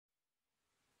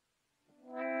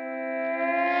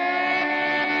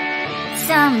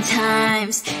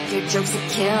Sometimes your jokes are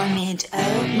killing me.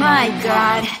 Oh my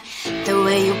god, the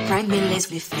way you prank me leaves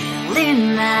me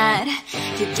feeling mad.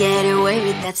 You get away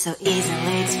with that so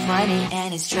easily. It's funny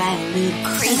and it's driving me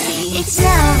crazy. It's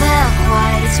never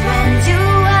quiet, it's when you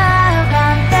are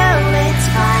around. Though it's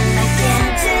fun, I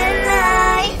can't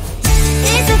deny.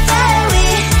 It's a very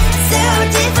so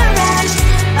different,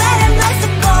 but I'm lost to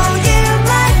call you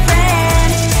my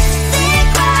friend. Think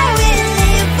why we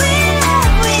live, we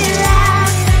love, we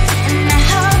laugh, and I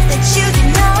hope that you can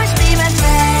always be my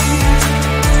friend.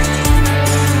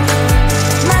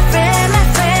 My friend, my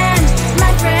friend,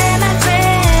 my friend, my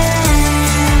friend.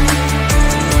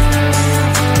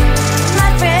 My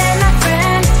friend, my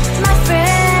friend, my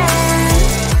friend.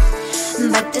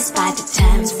 But despite the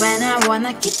times when I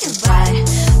wanna kick your butt,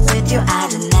 with you I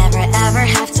don't never ever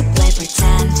have to play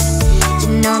pretend. You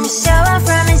know me so well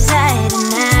from inside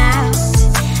and out,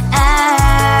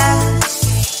 out.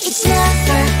 It's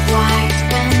never quiet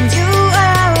when you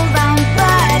are around,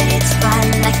 but it's fun,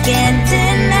 I can't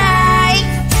deny.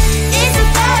 It's a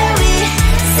very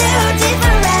so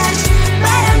different,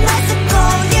 but I'm about to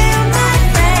call you my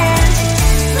friend.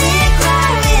 We cry,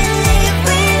 we live,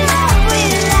 we love, we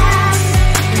laugh,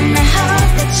 and I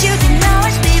hope that you can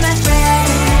always be my friend.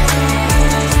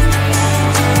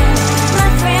 My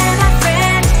friend, my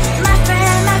friend, my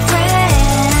friend, my friend.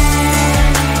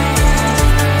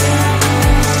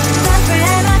 My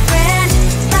friend, my friend,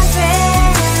 my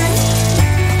friend.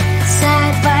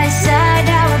 Side by side,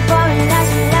 our body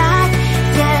lasts a lot.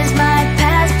 Yes, my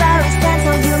past, but we stand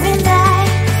so you and I.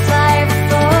 Fly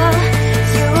before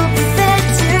you'll be there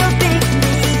to pick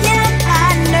me, yet I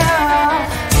know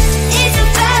it's a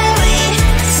very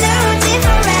so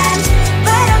different,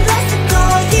 but I'm blessed to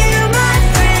call you my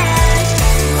friend.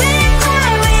 We cry,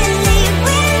 we live,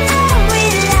 we love, we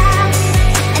laugh,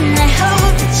 and I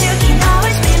hope that you can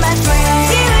always be my friend.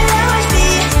 You will always be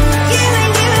you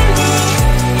and me.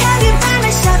 Have you by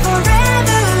my side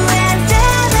forever and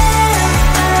ever.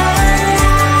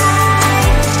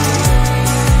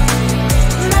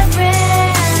 My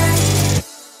friend.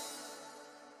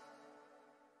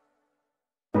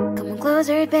 Come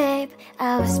closer, babe,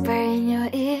 I'll whisper in your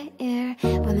ear.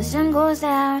 When the sun goes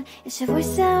down, it's your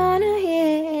voice I wanna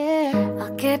hear.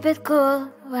 I'll keep it cool,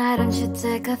 why don't you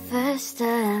take a first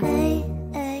step? Hey,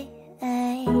 hey,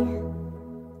 hey.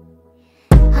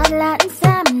 Hot Latin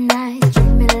summer nights,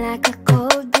 treat me like a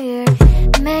cold beer.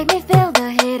 Make me feel the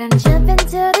heat and jump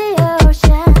into the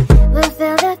ocean. We'll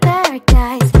feel the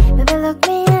paradise, baby look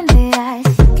me in the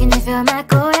eyes. Can you feel my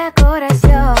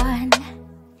corazón?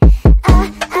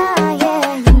 Yeah,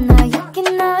 you know you can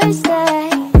always stay.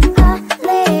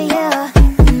 Only you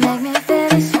can make me feel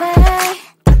this way.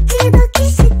 Doki doki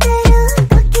shiteru,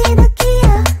 doki doki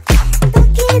yo.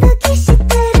 Doki doki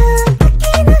shiteru,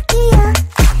 doki doki yo.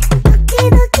 Doki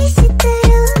doki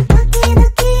shiteru,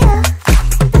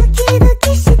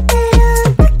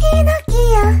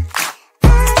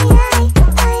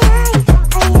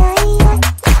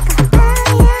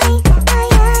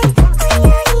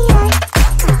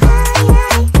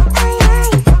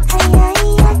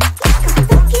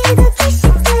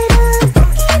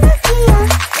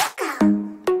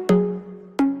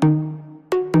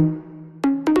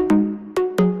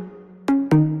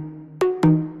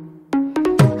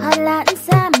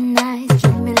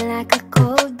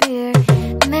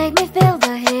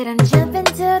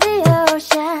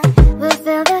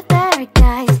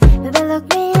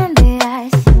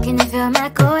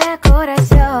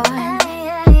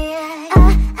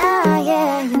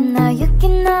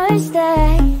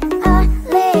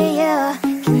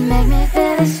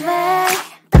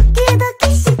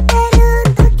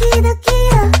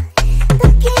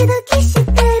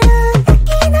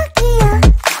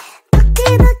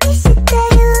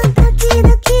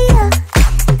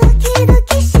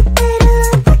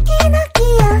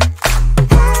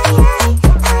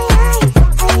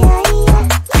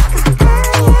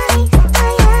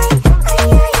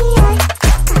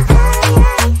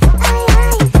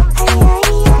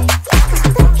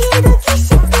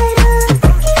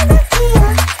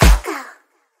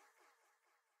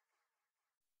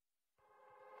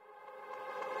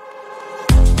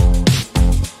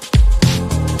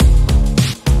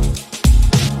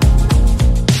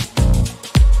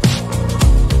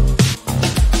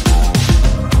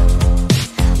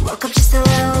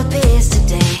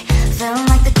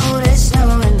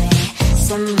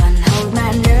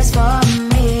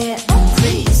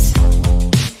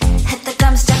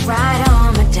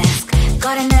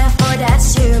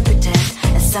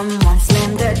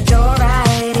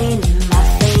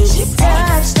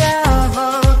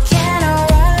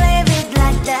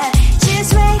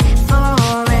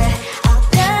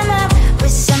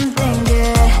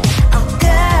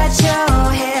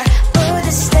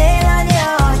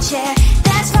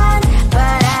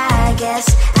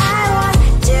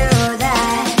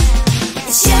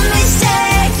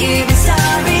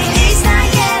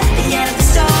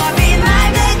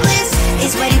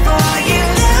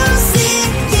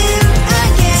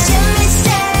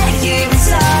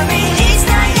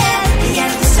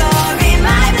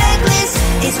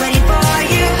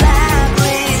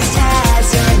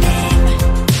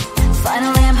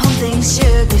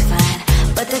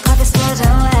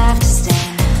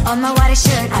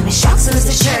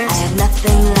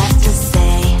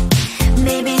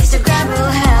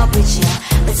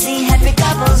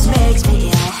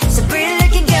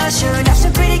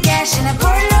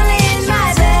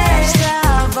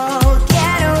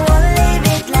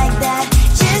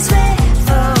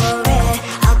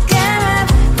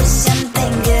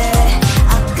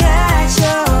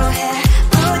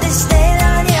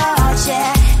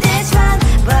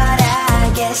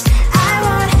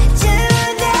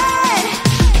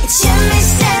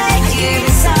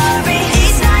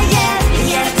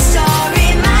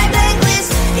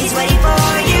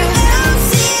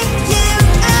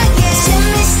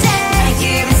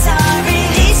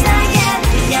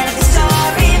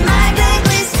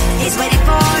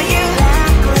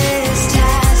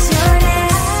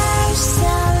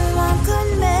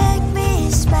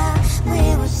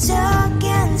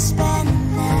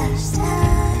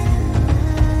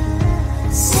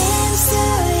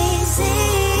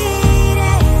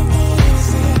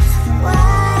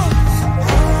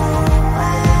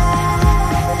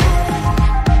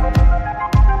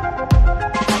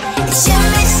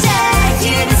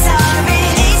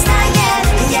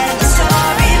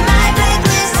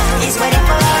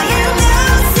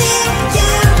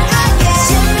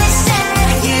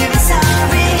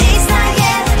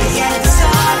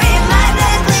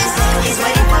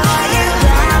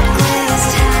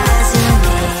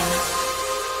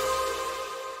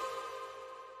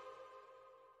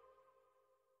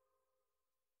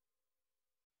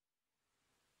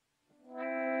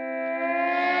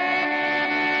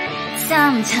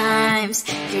 Sometimes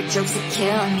your jokes are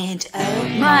killing me. Oh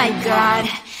my god,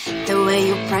 the way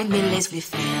you prank me leaves me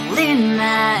feeling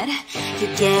mad. You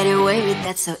get away with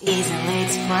that so easily.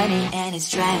 It's funny and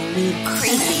it's driving me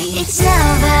crazy. It's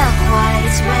never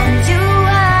quiet when you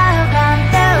are around,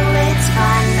 though it's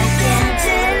fun, I can't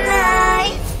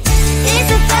deny. It's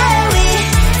a very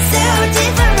so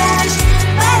different,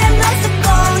 but I must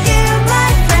call you my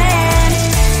friend.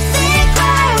 Think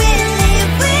why we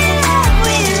live, we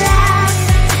laugh,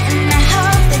 and I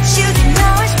hope that you can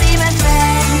always be my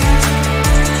friend.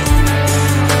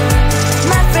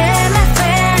 My friend, my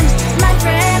friend, my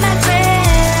friend, my friend.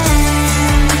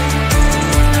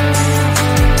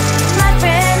 My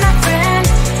friend, my friend,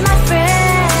 my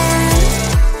friend.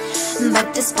 But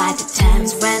despite the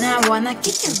times when I wanna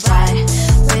kick your butt,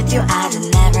 with you I don't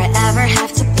never ever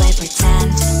have to play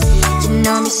pretend. You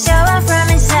know me so well from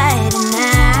inside and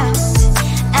out,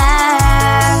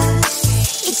 out.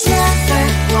 It's never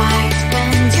quiet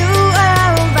when you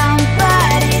are around,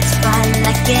 but it's fun,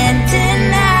 I can't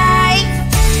deny.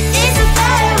 It's a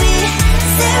very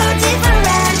so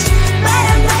different, but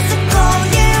I must call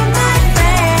you my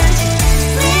friend.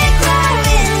 We cry,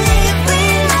 we live, we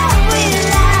love, we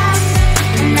laugh,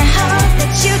 and I hope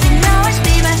that you can always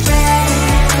be my friend.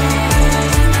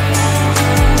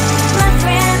 My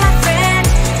friend, my friend,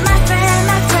 my friend,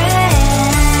 my friend.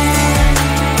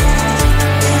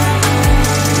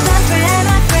 My friend,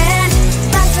 my friend,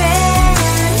 my friend.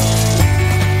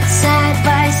 Side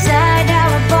by side,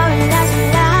 our body lasts a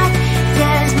lot.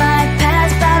 Yes, my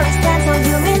past, but we stand so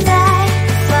you and I.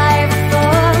 Fire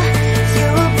before you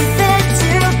prefer to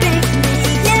pick me,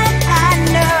 yet I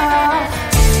know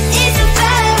it's a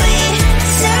very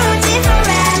so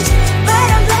different, but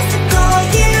I'm blessed to call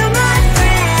you my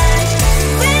friend.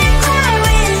 We cry,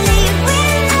 we live, we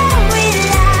love, we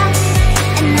laugh,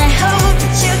 and I hope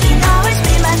that you can always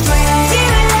be my friend. You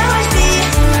will always be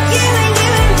you and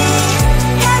me.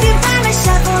 Have you by my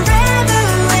side forever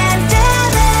and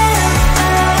ever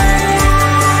alive,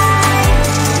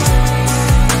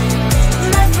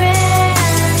 my friend.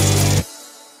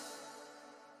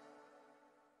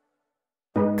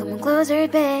 Come closer,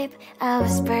 babe, I'll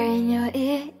whisper in your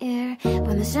ear.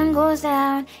 When the sun goes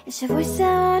down, it's your voice I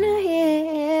wanna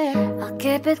hear. I'll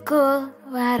keep it cool,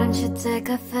 why don't you take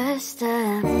a first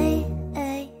step? Hey,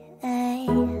 hey, hey.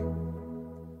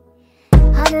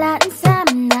 Hot light and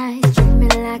summer nights, treat me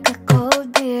like a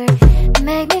cold beer.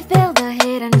 Make me feel the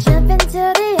heat and jump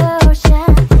into the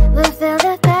ocean. We'll feel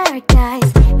the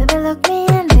paradise, baby look me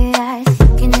in the eyes.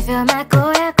 Can you feel my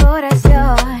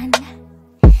corazón?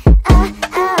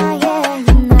 Yeah,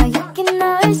 you know you can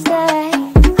always stay.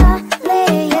 Only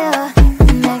you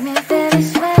can make me feel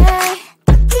this way.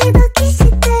 Doki doki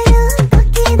shiteru,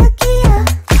 doki doki yo.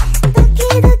 Doki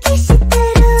doki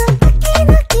shiteru, doki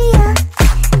doki yo.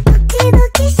 Doki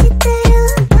doki shiteru,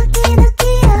 doki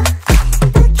doki yo.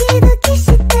 Doki doki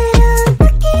shiteru,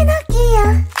 doki doki yo.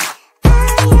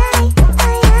 Ay ay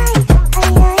ay ay ay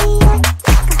ay ay.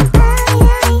 Ay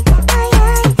ay ay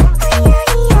ay ay ay ay.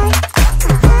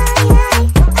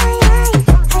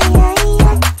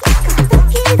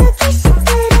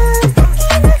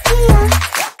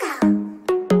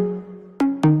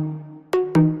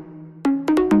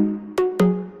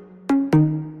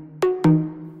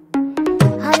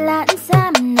 Hot light and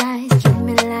summer nights, treat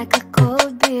me like a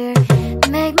cold beer.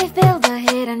 Make me feel the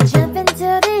heat and jump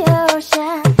into the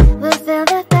ocean. We'll feel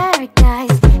the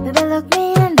paradise, baby look me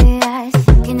in the eyes.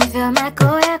 Can you feel my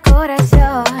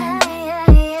corazón?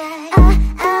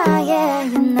 Yeah,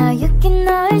 you know you can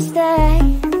always stay.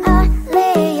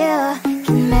 Only you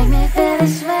can make me feel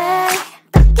this way.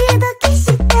 Doki doki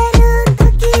shiteru,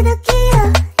 doki doki yo.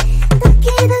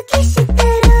 Doki doki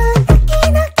shiteru, doki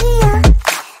doki yo.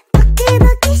 Doki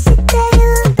doki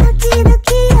shiteru, doki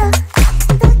doki yo.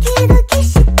 Doki doki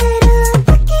shiteru,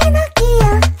 doki doki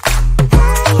yo.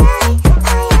 Ay ay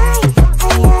ay ay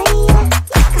ay ay ay.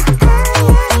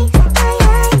 Ay ay ay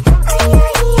ay ay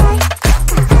ay ay.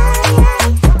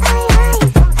 Ay ay ay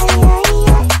ay ay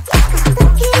ay.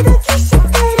 Doki doki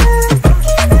shiteru,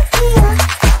 doki doki yo.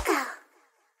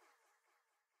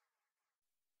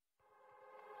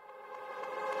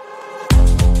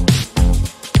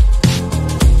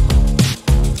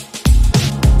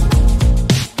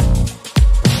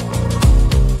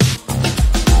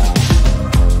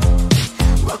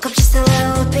 Woke up just a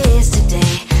little pissed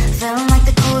today, feeling like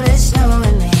the coldest snow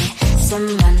in me.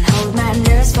 Someone hold my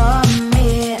nerves for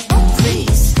me,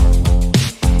 please.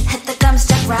 Hit the gum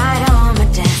stuck right on my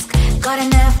desk. Got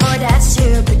enough for that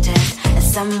stupid test. And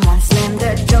someone slammed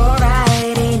the door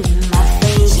right in my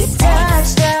face. She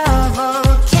touched the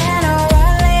volcano,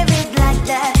 won't leave it like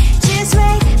that. Just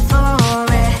wait for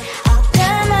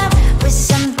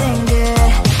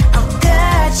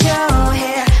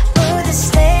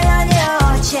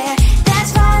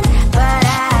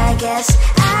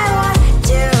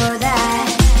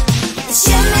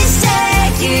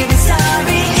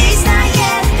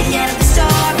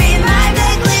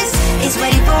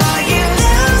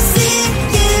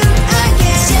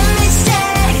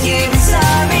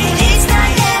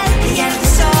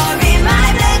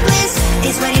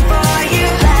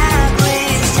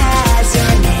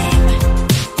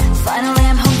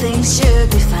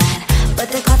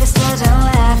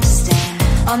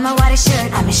on my white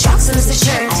shirt. I'm in shock, so lose the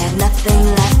shirt. I have nothing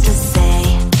left to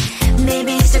say.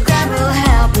 Maybe Instagram will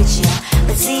help with you,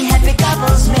 but seeing happy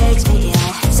couples makes me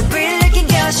ill. Some pretty looking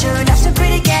girl showing off some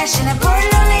pretty cash, and I'm bored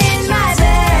lonely in my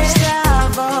bed.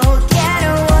 Trouble, yeah, I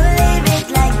don't wanna leave it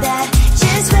like that.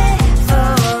 Just wait for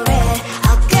it.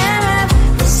 I'll come up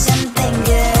with something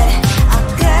good. I'll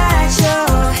cut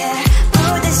your hair,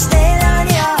 put the style on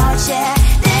your chair.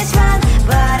 This fun,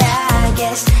 but I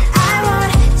guess I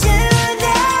won't do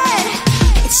that.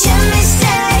 It's your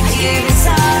mistake, you're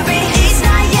sorry. It's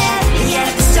not yet the end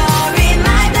of the story.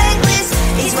 My blacklist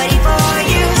is waiting for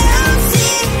you. I'll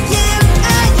see you again.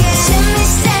 It's your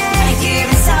mistake,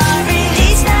 you're sorry.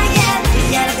 It's not yet the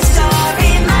end of the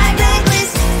story. My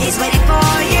blacklist is waiting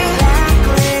for you.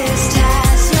 Blacklist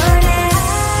has your name. I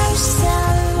wish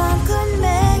someone could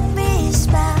make me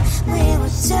smile. We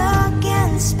would talk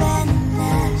and spend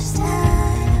less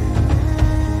time.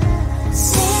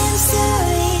 Seems so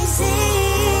easy,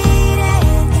 it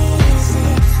ain't easy.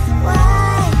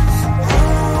 Why?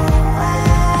 Oh, why?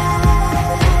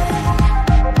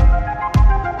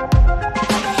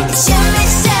 It's your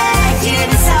mistake,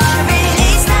 you're sorry.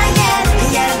 It's not yet the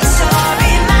end of the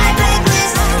story. My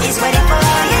blacklist is waiting for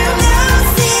you. I'll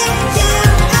see you again.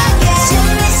 It's your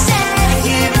mistake,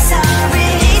 you're sorry.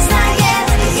 It's not yet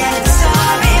the end of the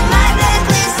story. My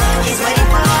blacklist is waiting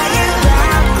for you.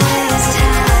 Blacklist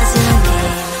has your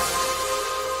name.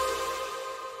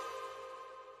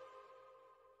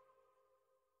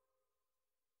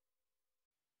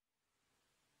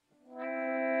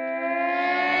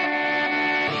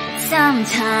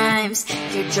 Sometimes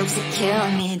your jokes are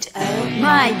killing me. Oh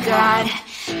my god,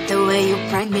 the way you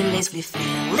prank me leaves me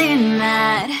feeling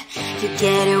mad. You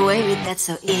get away with that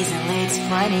so easily. It's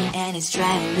funny and it's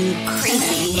driving me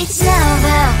crazy. It's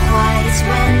never quiet, it's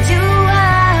when you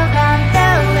are around,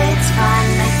 though it's fine.